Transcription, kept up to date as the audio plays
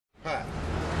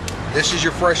This is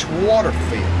your fresh water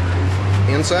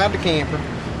fill. Inside the camper,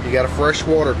 you got a fresh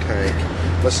water tank.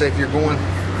 Let's say if you're going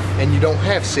and you don't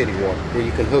have city water where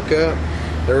you can hook up,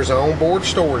 there's an onboard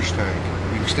storage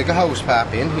tank. You can stick a hose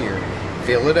pipe in here,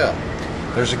 fill it up.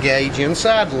 There's a gauge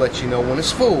inside to let you know when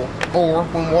it's full or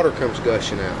when water comes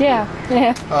gushing out. Yeah,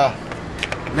 yeah.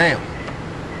 Now,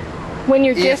 when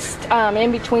you're just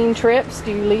in between trips,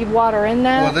 do you leave water in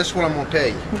there? Well, this is what I'm going to tell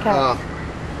you. Okay.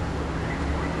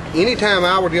 Anytime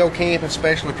I would go camping,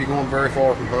 especially if you're going very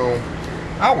far from home,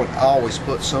 I would always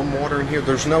put some water in here.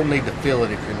 There's no need to fill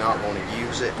it if you're not going to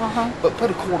use it. But put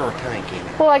a quarter of a tank in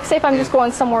it. Well, like say if I'm just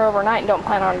going somewhere overnight and don't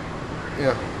plan on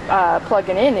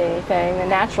plugging in anything, then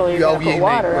naturally you're going to put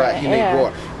water in it. You need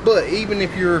water. But even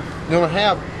if you're going to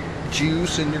have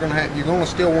juice and you're going to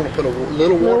still want to put a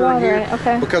little water in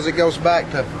here, because it goes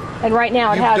back to. And right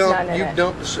now it has none in it. You've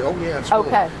dumped the. Oh yeah, it's full.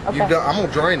 Okay. I'm going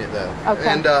to drain it though. Okay.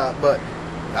 And but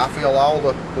I fill all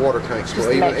the water tanks. Just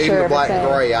Even sure the black and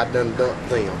everything. gray, I done dumped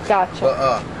them. Gotcha.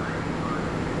 But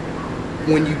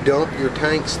when you dump your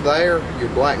tanks there, your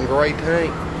black and gray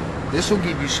tank, this will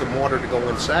give you some water to go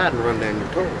inside and run down your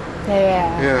toilet.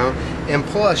 Yeah. You know, and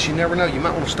plus, you never know. You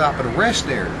might want to stop at a rest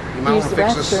area. You might want to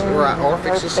fix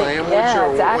a sandwich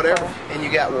or whatever, and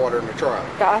you got water in the truck.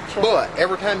 Gotcha. But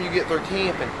every time you get through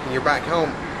camping and you're back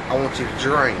home, I want you to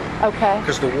drain it. Okay.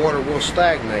 Because the water will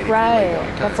stagnate. Right.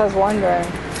 That's what I was wondering.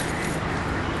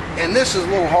 And this is a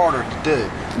little harder to do.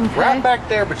 Okay. Right back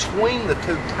there between the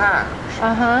two tires,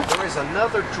 there is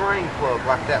another drain plug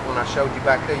like that one I showed you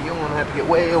back there. You don't want to have to get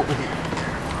way over here.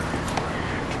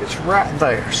 It's right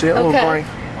there. See that little drain?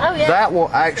 Oh, yeah. That will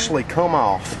actually come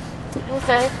off.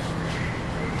 Okay.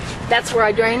 That's where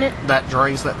I drain it? That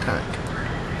drains that tank.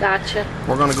 Gotcha.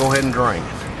 We're going to go ahead and drain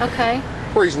it. Okay.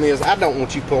 The reason is I don't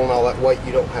want you pulling all that weight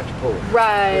you don't have to pull.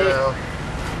 Right.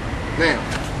 Now,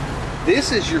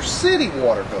 this is your city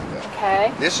water hookup.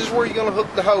 Okay. This is where you're going to hook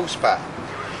the hose pipe.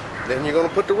 Then you're going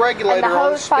to put the regulator and the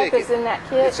on the hose pipe spigot. is in that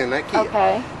kit? It's in that kit.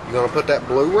 Okay. You're going to put that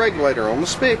blue regulator on the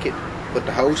spigot, put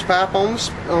the hose pipe on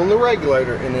the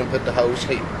regulator, and then put the hose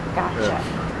here. Gotcha.